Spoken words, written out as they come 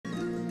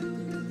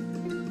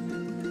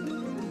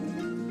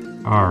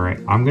Alright,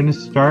 I'm going to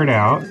start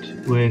out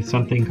with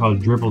something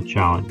called Dribble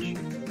Challenge.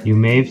 You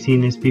may have seen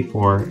this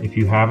before. If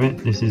you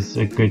haven't, this is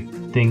a good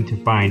thing to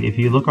find. If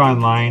you look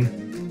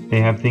online,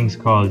 they have things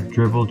called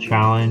Dribble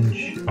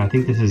Challenge. I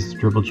think this is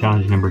Dribble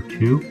Challenge number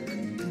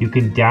 2. You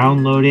can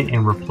download it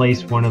and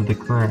replace one of the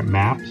current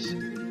maps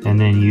and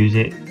then use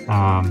it.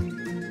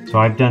 So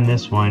I've done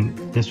this one.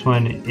 This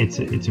one,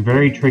 it's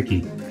very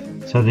tricky.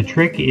 So the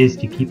trick is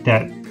to keep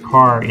that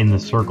car in the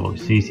circle.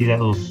 So you see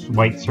that little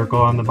white circle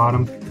on the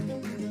bottom?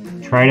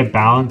 Try to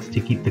balance to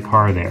keep the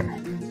car there.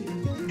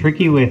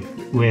 Tricky with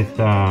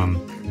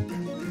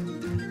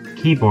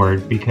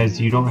keyboard because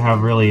you don't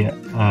have really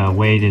a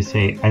way to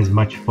say as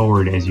much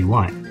forward as you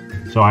want.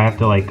 So I have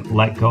to like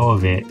let go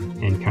of it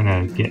and kind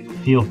of get a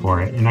feel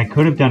for it. And I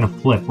could have done a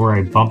flip where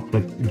I bumped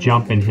the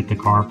jump and hit the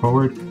car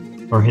forward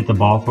or hit the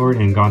ball forward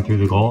and gone through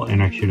the goal,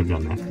 and I should have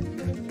done that.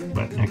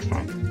 But next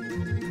time.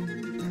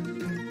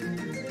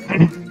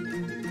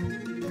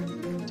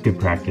 It's good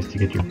practice to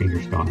get your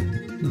fingers going.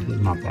 This is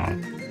not bad.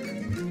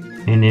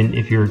 And then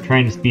if you're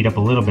trying to speed up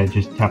a little bit,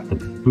 just tap the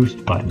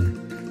boost button.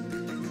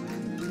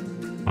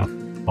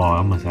 Oh, I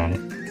almost had it.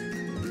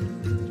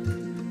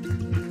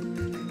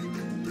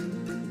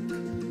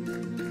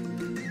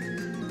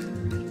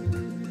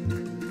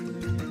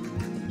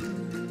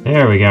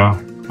 There we go.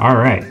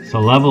 Alright, so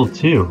level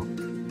 2.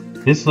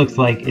 This looks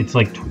like it's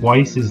like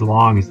twice as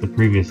long as the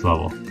previous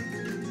level.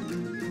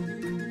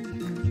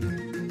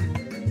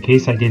 In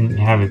case I didn't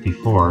have it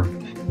before.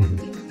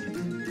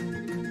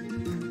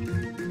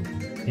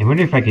 I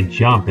wonder if I could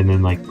jump and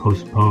then like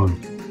postpone.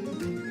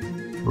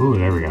 Ooh,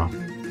 there we go.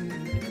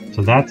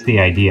 So that's the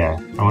idea.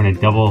 I want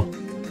to double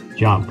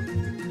jump.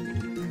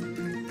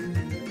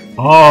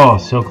 Oh,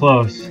 so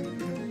close.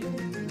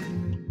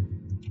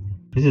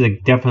 This is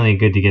definitely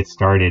good to get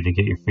started, to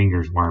get your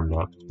fingers warmed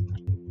up.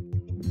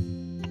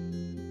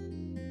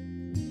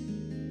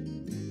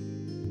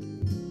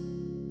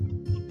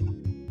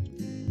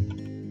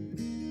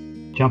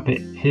 Jump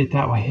it, hit it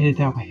that way, hit it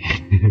that way.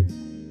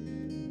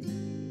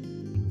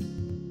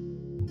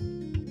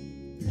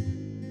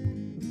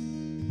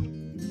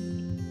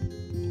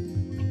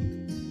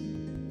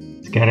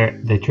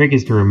 The trick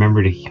is to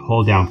remember to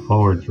hold down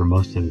forward for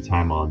most of the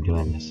time while I'm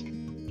doing this.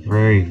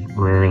 Very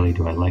rarely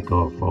do I let go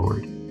of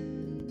forward.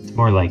 It's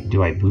more like,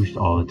 do I boost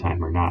all the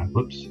time or not?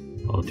 Whoops, a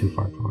little too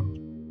far forward.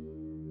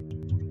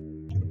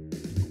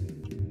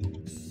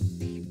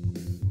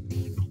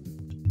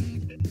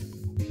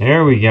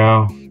 There we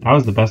go. That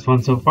was the best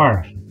one so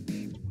far. I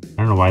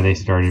don't know why they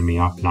started me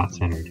off not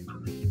centered.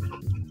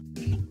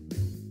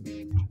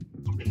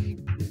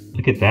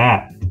 Look at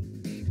that.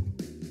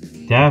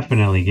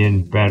 Definitely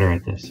getting better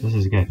at this. This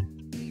is good.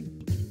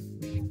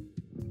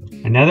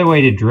 Another way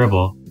to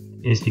dribble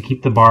is to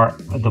keep the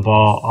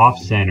ball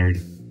off-centered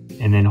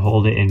and then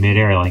hold it in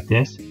midair like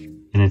this,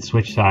 and then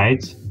switch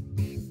sides.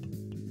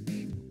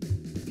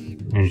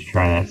 And just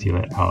try that, see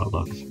how it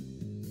looks.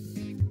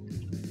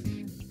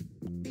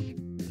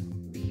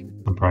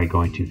 I'm probably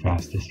going too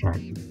fast to start.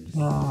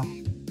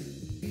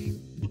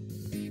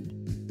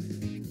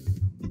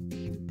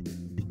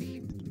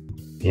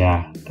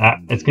 Yeah,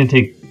 it's going to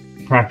take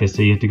practice,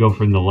 so you have to go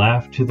from the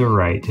left to the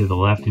right to the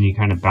left, and you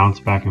kind of bounce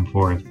back and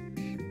forth.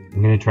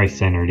 I'm going to try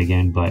centered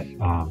again, but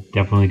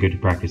definitely good to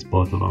practice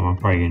both of them. I'm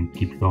probably going to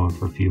keep going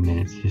for a few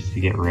minutes just to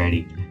get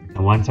ready.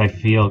 And once I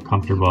feel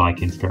comfortable, I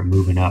can start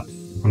moving up.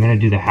 I'm going to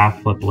do the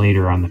half flip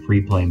later on the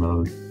free play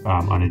mode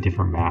on a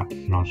different map,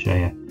 and I'll show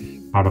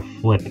you how to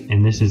flip.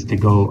 And this is to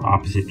go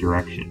opposite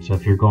direction. So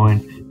if you're going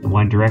in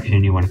one direction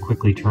and you want to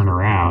quickly turn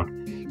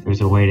around,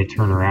 there's a way to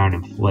turn around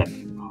and flip.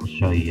 I'll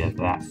show you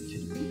that.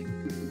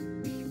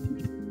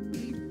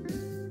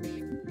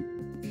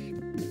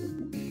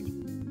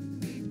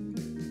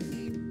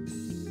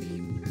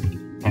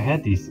 I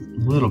had these a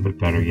little bit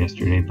better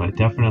yesterday, but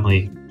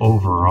definitely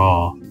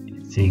overall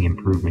seeing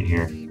improvement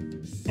here.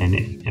 And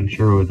I'm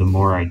sure the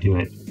more I do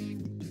it,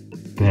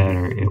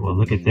 better it will.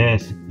 Look at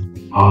this.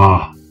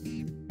 Ah,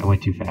 I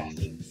went too fast.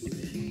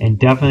 And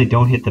definitely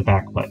don't hit the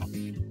back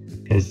button,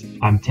 because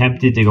I'm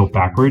tempted to go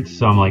backwards.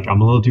 So I'm like,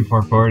 I'm a little too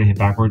far forward and hit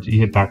backwards. You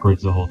hit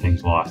backwards, the whole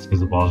thing's lost, because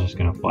the ball's just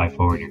going to fly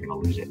forward and you're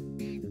going to lose it.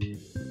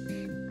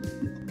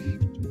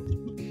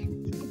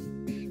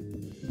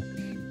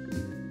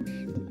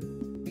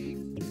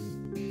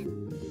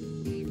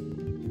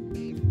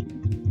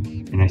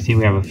 And I see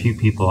we have a few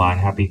people on.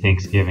 Happy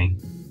Thanksgiving.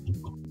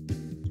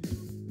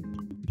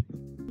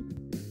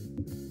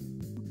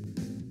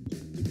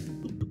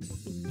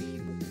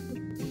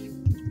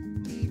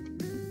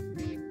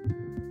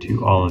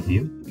 To all of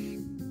you.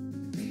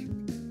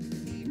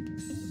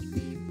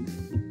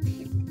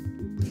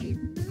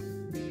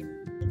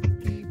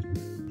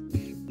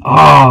 Oh,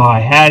 I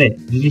had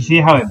it. Did you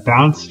see how it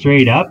bounced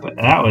straight up?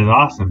 That was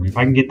awesome. If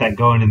I can get that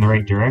going in the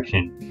right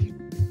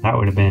direction, that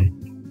would have been...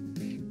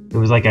 It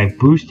was like I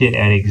boosted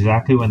at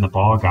exactly when the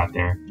ball got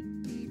there,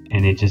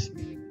 and it just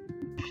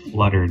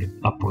fluttered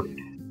upward.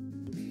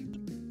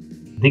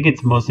 I think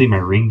it's mostly my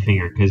ring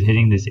finger, because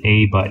hitting this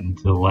A button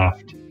to the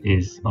left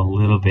is a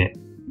little bit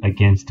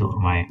against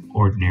my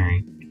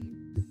ordinary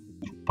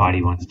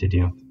body wants to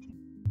do.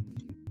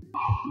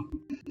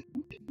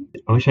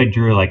 I wish I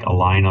drew like a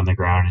line on the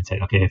ground and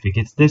said, okay, if it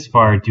gets this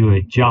far, do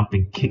a jump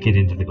and kick it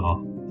into the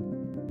goal.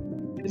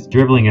 Because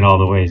dribbling it all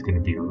the way is going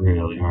to be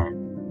really hard.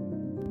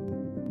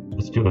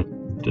 Let's do it.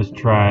 Just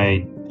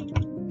try.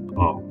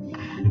 Oh.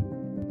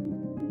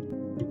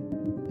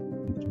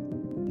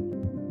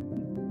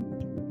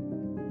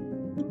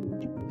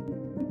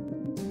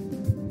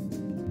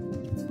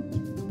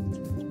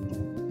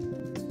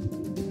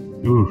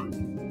 Ooh.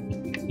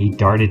 He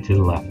darted to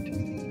the left.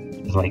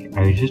 It's like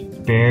I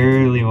just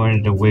barely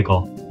wanted to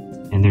wiggle,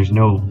 and there's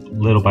no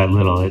little by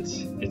little.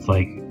 It's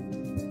like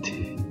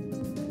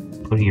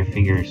putting your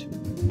fingers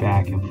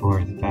back and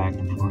forth, back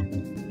and forth.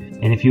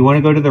 And if you want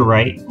to go to the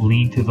right,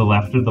 lean to the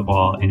left of the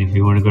ball, and if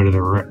you want to go to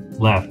the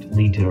left,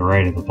 lean to the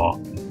right of the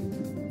ball.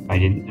 I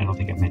don't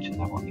think I mentioned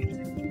that one either.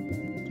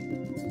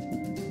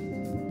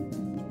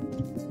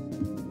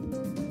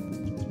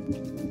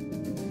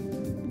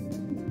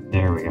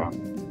 There we go.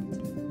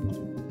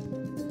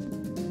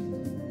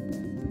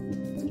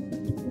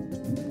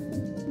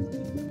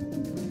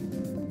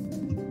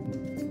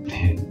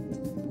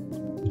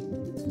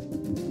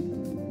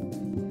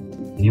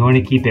 You want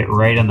to keep it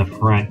right on the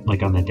front,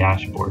 like on the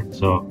dashboard.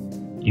 So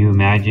you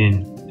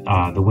imagine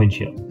the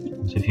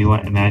windshield. So if you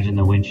want, imagine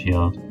the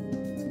windshield,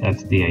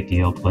 that's the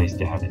ideal place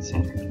to have it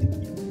centered.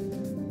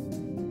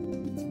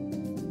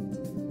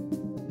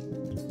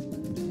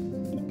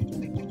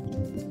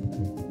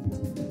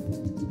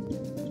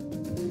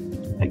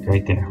 Like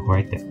right there,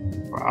 right there.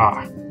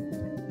 Ah.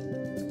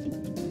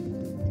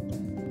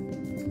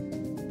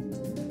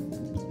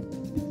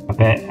 I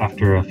bet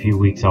after a few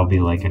weeks I'll be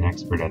like an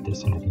expert at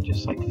this and I can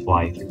just like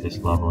fly through this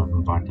level and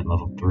move on to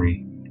level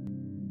 3.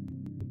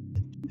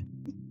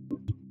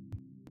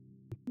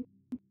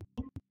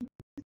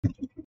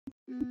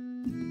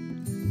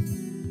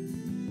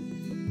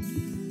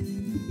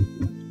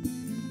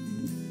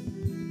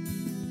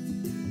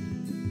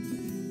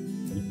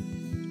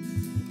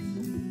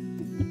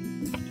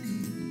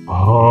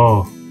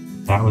 Oh,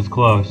 that was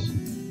close.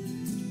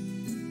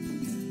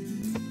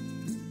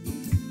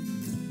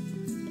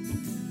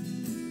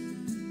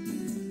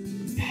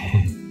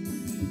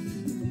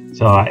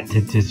 So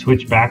to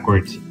switch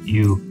backwards,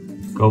 you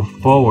go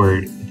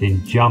forward,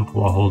 then jump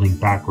while holding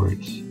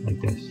backwards,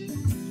 like this.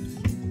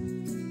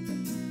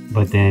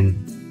 But then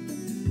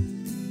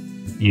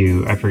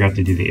I forgot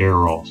to do the air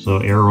roll. So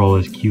air roll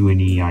is Q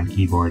and E on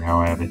keyboard, how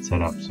I have it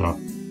set up. So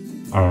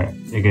I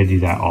gotta do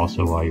that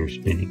also while you're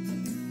spinning.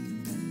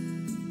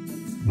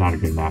 Not a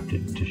good map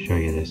to show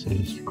you this.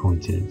 It's just a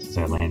coincidence as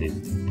I landed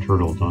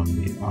turtled on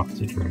the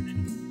opposite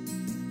direction.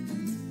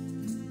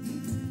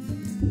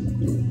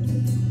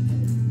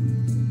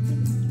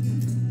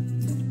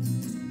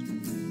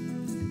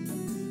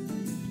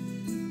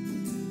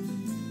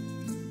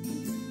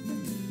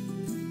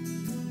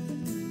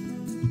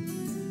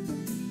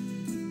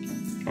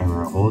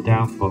 Camera, hold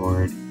down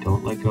forward.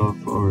 Don't let go of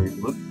forward.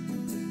 Whoop.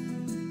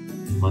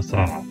 Unless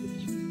that happens.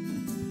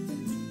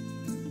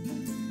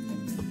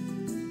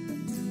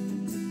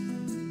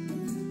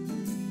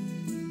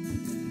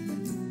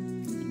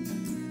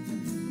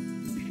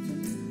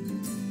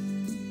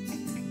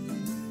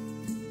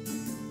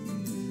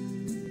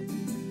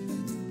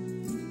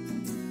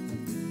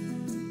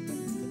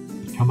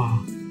 Come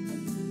on.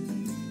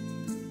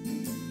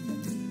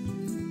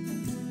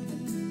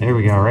 There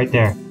we go, right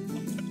there.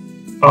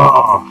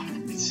 Oh,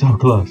 it's so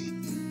close.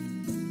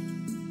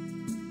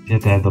 You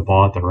have to have the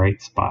ball at the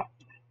right spot.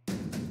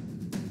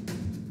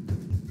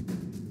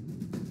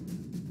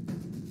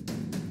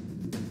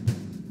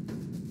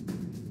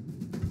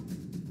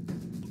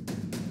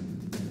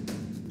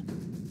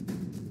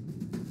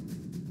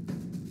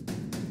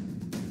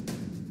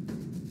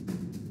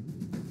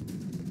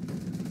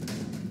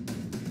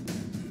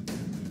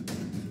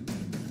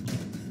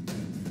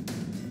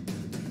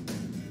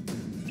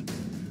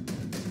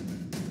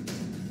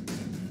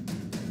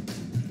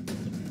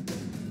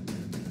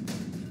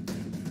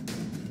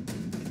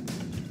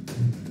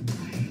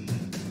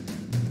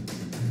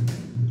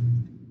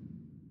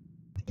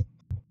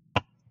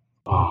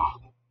 Oh,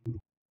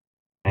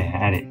 I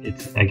had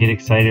it. I get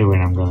excited when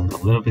I'm going a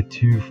little bit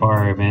too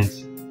far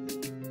advanced.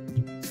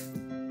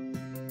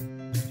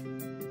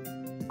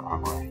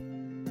 Wrong way.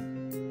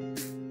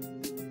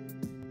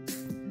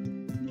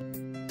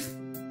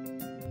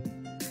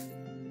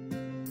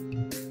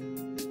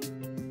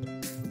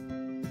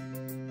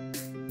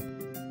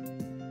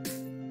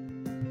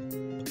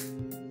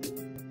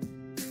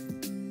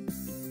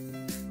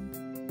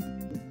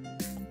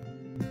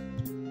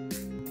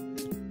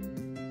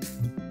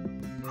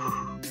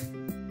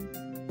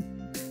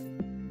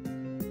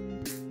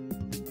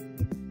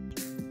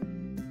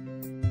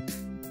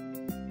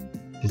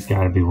 It's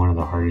gotta be one of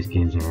the hardest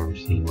games I've ever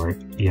seen, where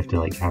you have to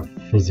like have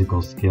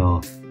physical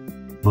skill.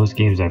 Most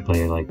games I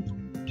play are like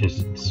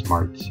just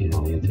smarts, you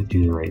know, you have to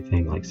do the right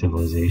thing, like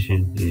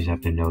Civilization. You just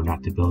have to know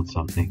not to build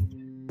something.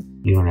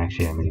 You don't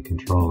actually have any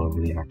control over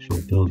the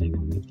actual building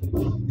of it.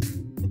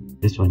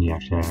 This one you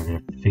actually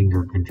have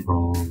finger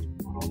control and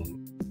all that.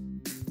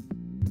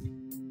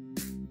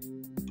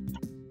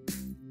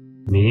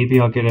 Maybe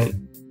I'll get a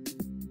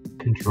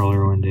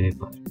controller one day,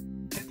 but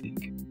I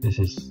think this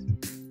is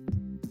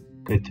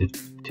good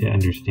to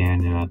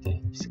understand about the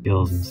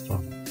skills and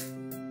stuff.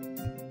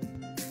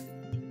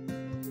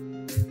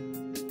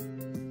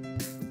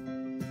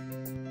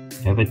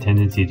 I have a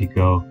tendency to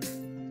go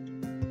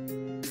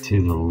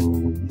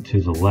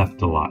to the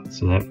left a lot,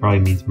 so that probably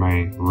means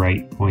my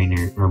right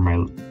pointer or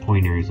my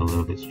pointer is a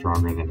little bit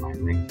stronger than my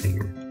ring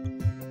finger.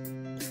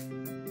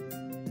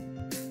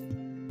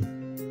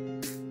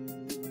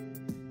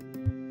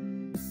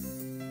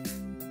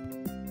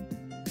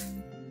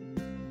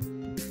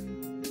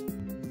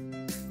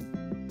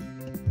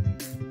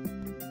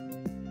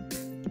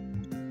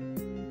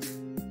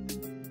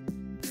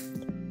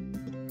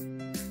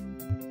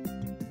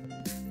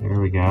 There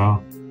we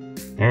go.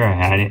 There, I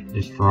had it,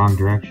 just wrong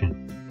direction.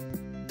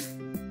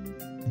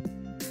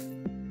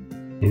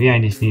 Maybe I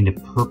just need to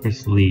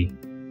purposely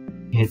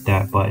hit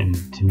that button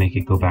to make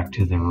it go back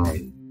to the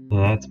right. So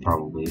that's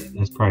probably it.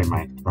 That's probably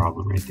my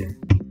problem right there.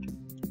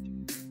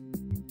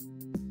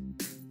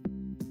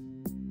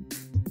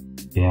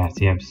 Yeah,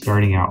 see, I'm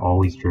starting out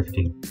always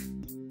drifting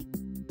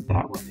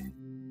that way.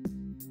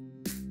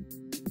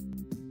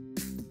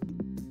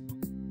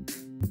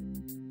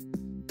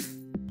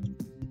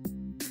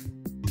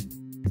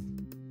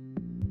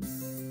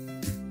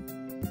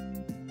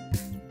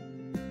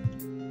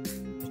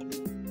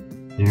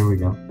 There we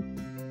go.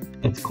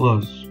 That's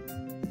close.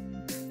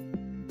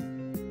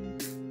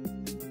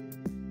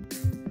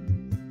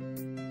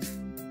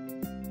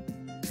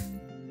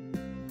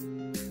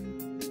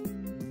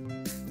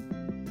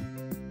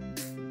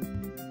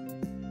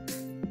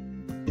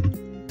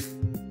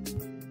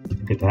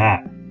 Look at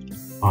that.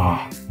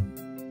 Ah.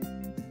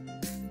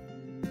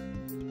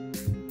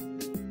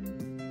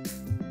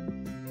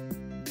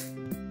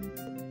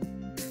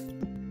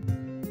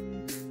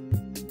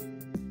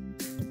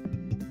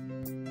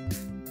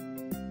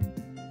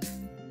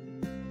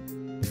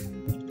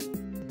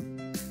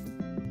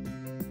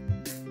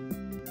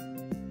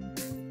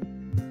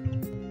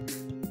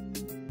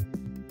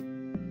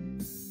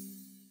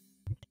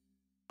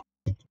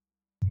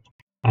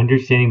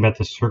 Understanding about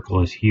the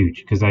circle is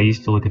huge, because I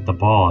used to look at the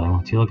ball, and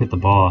once you look at the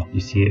ball, you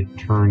see it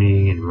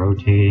turning and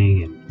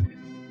rotating,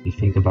 and you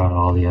think about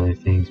all the other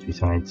things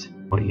besides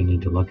what you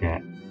need to look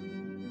at,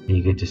 and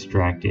you get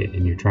distracted,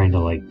 and you're trying to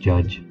like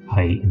judge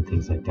height and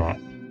things like that.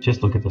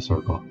 Just look at the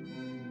circle.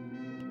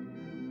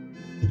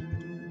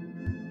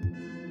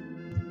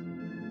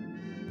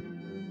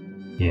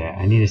 Yeah,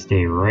 I need to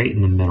stay right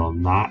in the middle,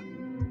 not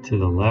to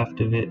the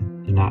left of it,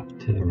 and not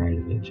to the right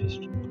of it,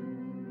 just...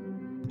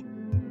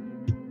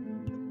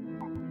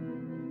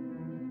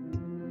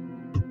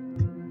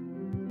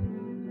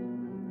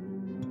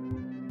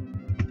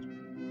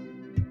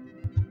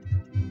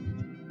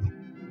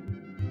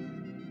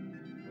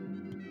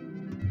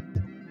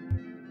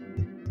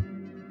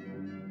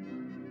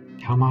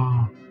 Come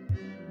on.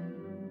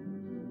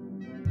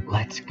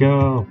 Let's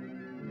go.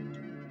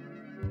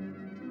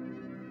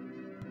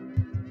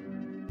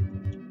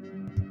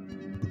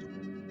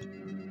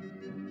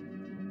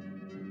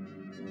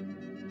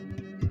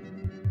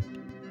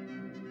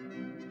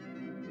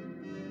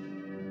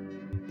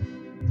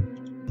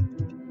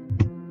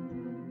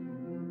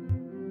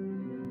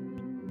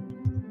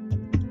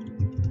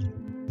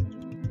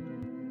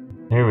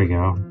 There we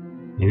go.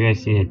 Maybe I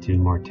see it do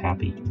more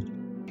tapping.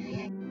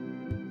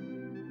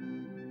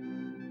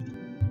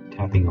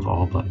 Tapping of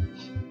all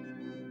buttons.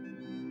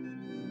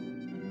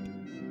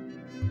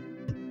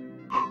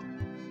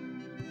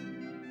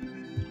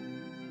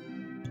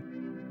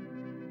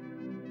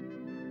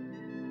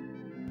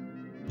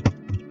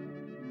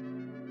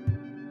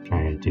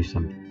 Trying to do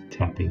some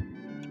tapping.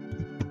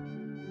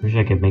 Wish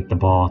I could make the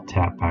ball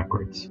tap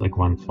backwards, like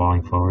one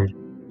falling forward.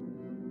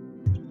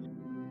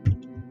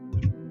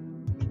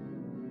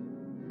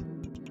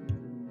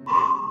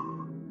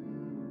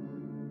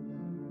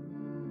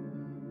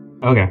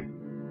 Okay.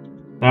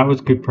 That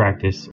was good practice.